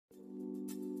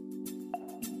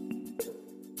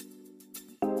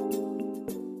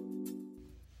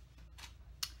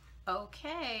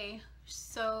Okay,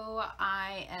 so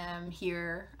I am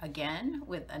here again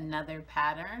with another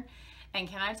pattern, and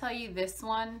can I tell you, this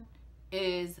one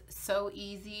is so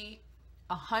easy.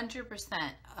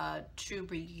 100% a true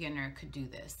beginner could do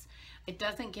this. It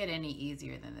doesn't get any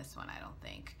easier than this one, I don't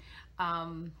think.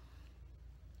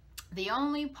 The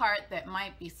only part that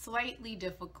might be slightly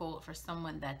difficult for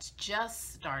someone that's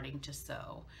just starting to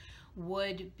sew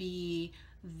would be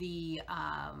the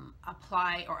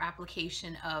apply or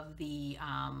application of the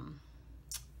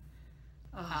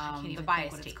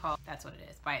bias tape. That's what it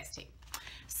is, bias tape.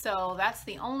 So that's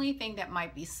the only thing that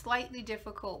might be slightly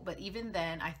difficult, but even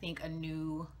then, I think a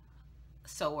new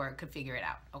sewer could figure it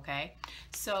out. Okay,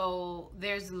 so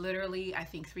there's literally, I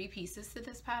think, 3 pieces to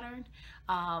this pattern.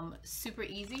 Super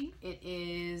easy. It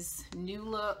is New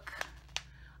Look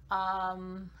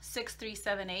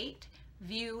 6378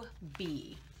 View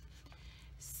B.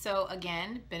 So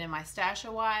again, been in my stash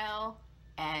a while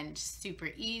and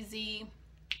super easy.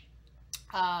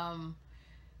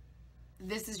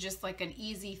 This is just like an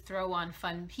easy throw on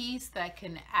fun piece that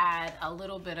can add a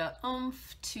little bit of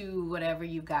oomph to whatever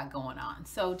you got going on.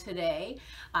 So today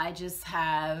I just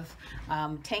have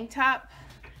tank top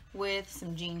with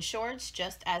some jean shorts,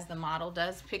 just as the model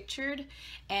does pictured,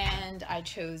 and I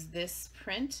chose this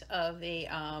print of a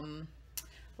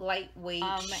lightweight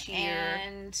sheer,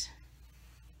 and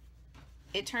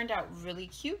it turned out really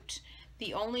cute.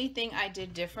 The only thing I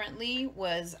did differently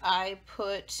was I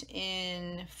put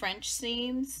in French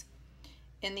seams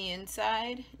in the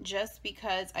inside, just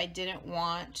because I didn't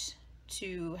want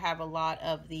to have a lot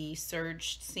of the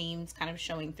serged seams kind of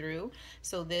showing through.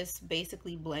 So this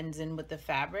basically blends in with the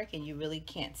fabric and you really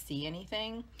can't see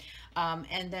anything.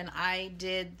 And then I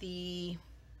did the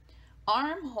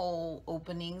armhole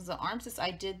openings, the armscissors.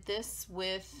 I did this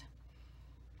with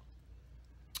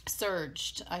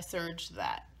I serged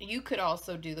that. You could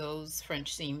also do those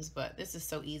French seams, but this is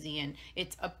so easy and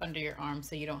it's up under your arm,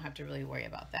 so you don't have to really worry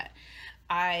about that.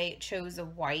 I chose a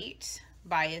white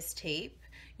bias tape.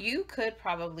 You could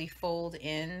probably fold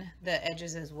in the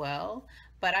edges as well,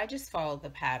 but I just followed the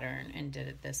pattern and did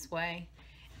it this way.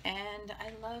 And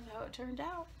I love how it turned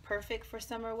out. Perfect for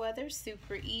summer weather,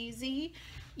 super easy,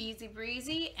 easy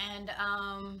breezy, and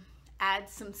add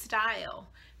some style.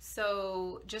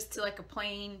 So just to like a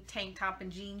plain tank top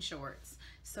and jean shorts.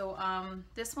 So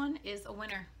this one is a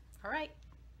winner. All right.